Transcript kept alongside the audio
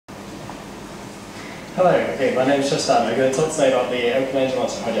Hello, my name is Trystan. I'm going to talk today about the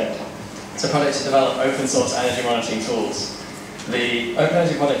OpenEnergyMonitor project. It's a project to develop open source energy monitoring tools. The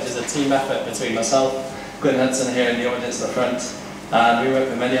OpenEnergy project is a team effort between myself, Glenn Hudson here in the audience at the front, and we work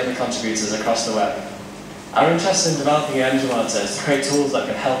with many other contributors across the web. Our interest in developing an energy monitor is to create tools that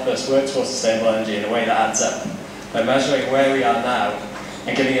can help us work towards sustainable energy in a way that adds up, by measuring where we are now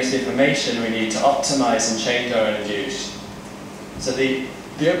and giving us the information we need to optimize and change our energy use. So the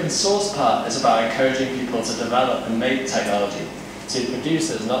open source part is about encouraging people to develop and make technology, to be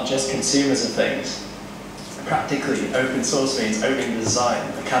producers, not just consumers of things. Practically, open source means owning the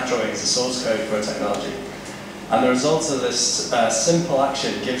design, the CAD drawings, the source code for a technology. And the result of this simple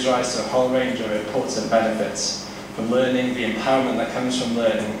action gives rise to a whole range of important benefits, from learning, the empowerment that comes from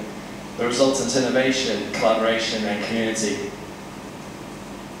learning, the resultant innovation, collaboration, and community.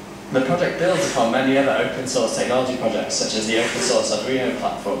 The project builds upon many other open source technology projects, such as the open source Arduino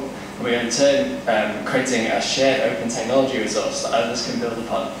platform, and we are in turn creating a shared open technology resource that others can build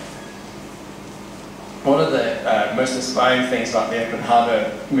upon. One of the most inspiring things about the open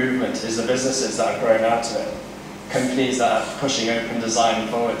hardware movement is the businesses that are growing out of it. Companies that are pushing open design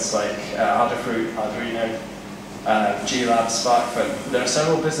forwards, like Adafruit, Arduino, G-Lab, SparkFun. There are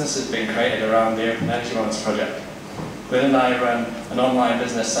several businesses being created around the OpenEnergyMonitor project. Glenn and I run an online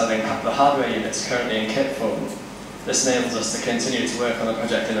business selling the hardware units currently in kit form. This enables us to continue to work on the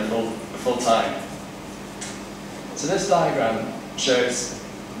project in a full time. So this diagram shows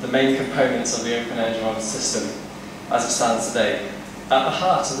the main components of the OpenEnergyMonitor system as it stands today. At the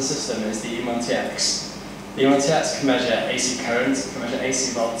heart of the system is the eMonTX. The eMonTX can measure AC current, can measure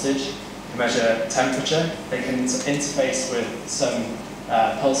AC voltage, can measure temperature. They can interface with some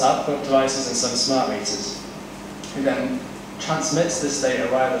pulse output devices and some smart meters. It then transmits this data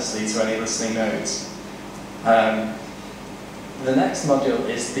wirelessly to any listening nodes. The next module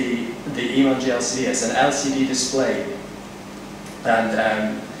is the eMonGLCD. It's an LCD display,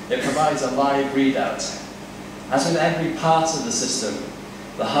 and it provides a live readout. As with every part of the system,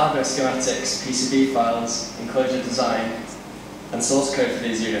 the hardware schematics, PCB files, enclosure design, and source code for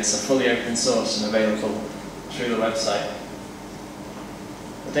these units are fully open source and available through the website.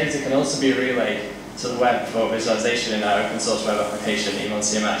 The data can also be relayed to the web for visualization in our open source web application,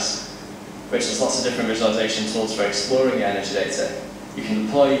 eMonCMS, which has lots of different visualization tools for exploring the energy data. You can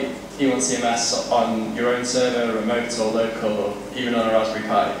deploy eMonCMS on your own server, remote or local, or even on a Raspberry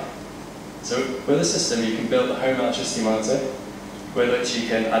Pi. So with the system, you can build a home electricity monitor, with which you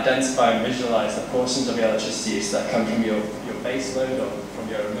can identify and visualize the portions of your electricity use that come from your base load or from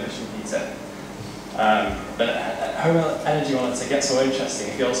your immersion heater. But a home energy monitor gets so interesting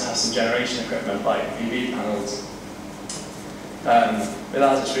if you also have some generation equipment like PV panels. With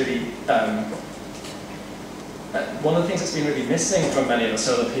ours, it's really one of the things that's been really missing from many of the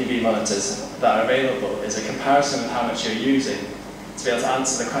solar PV monitors that are available is a comparison with how much you're using to be able to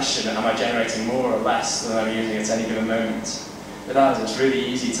answer the question, am I generating more or less than I'm using at any given moment? With ours, it's really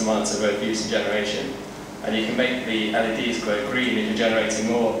easy to monitor both use and generation, and you can make the LEDs glow green if you're generating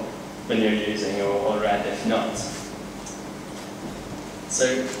more than you're using, or red if not.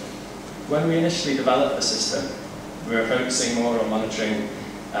 So when we initially developed the system, we were focusing more on monitoring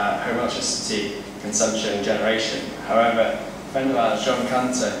home electricity consumption and generation. However, a friend of ours, John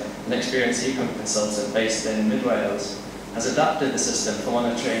Cantor, an experienced heat pump consultant based in Mid-Wales, has adapted the system for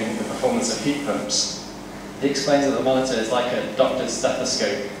monitoring the performance of heat pumps. He explains that the monitor is like a doctor's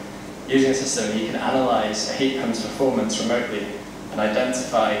stethoscope. Using the system, you can analyze a heat pump's performance remotely and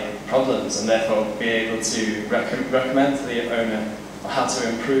identify problems, and therefore be able to recommend to the owner how to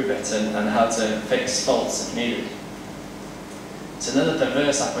improve it and how to fix faults if needed. So another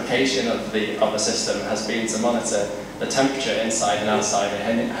diverse application of the system has been to monitor the temperature inside and outside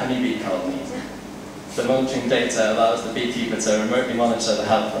a honeybee colony. The monitoring data allows the beekeeper to remotely monitor the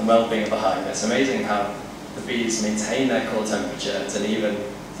health and well-being of the hive. It's amazing how the bees maintain their core temperature at an even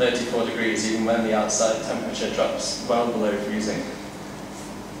 34 degrees, even when the outside temperature drops well below freezing.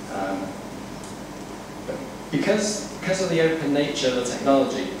 Because of the open nature of the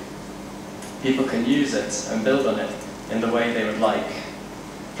technology, people can use it and build on it in the way they would like,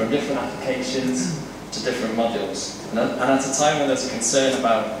 from different applications to different modules. And at a time when there's a concern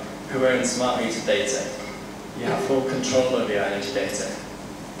about who owns smart meter data, you have full control over your energy data.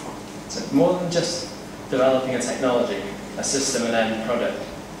 So more than just developing a technology, a system and end product,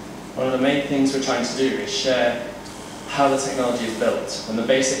 one of the main things we're trying to do is share how the technology is built, from the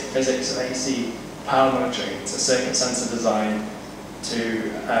basic physics of AC power monitoring to circuit sensor design to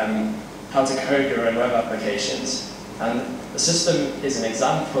how to code your own web applications. And the system is an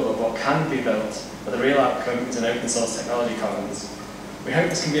example of what can be built, but the real outcome is an open source technology commons. We hope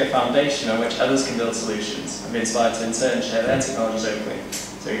this can be a foundation on which others can build solutions and be inspired to in turn share their technologies openly,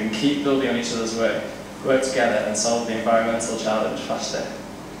 so we can keep building on each other's work together and solve the environmental challenge faster.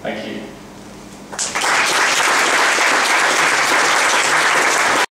 Thank you.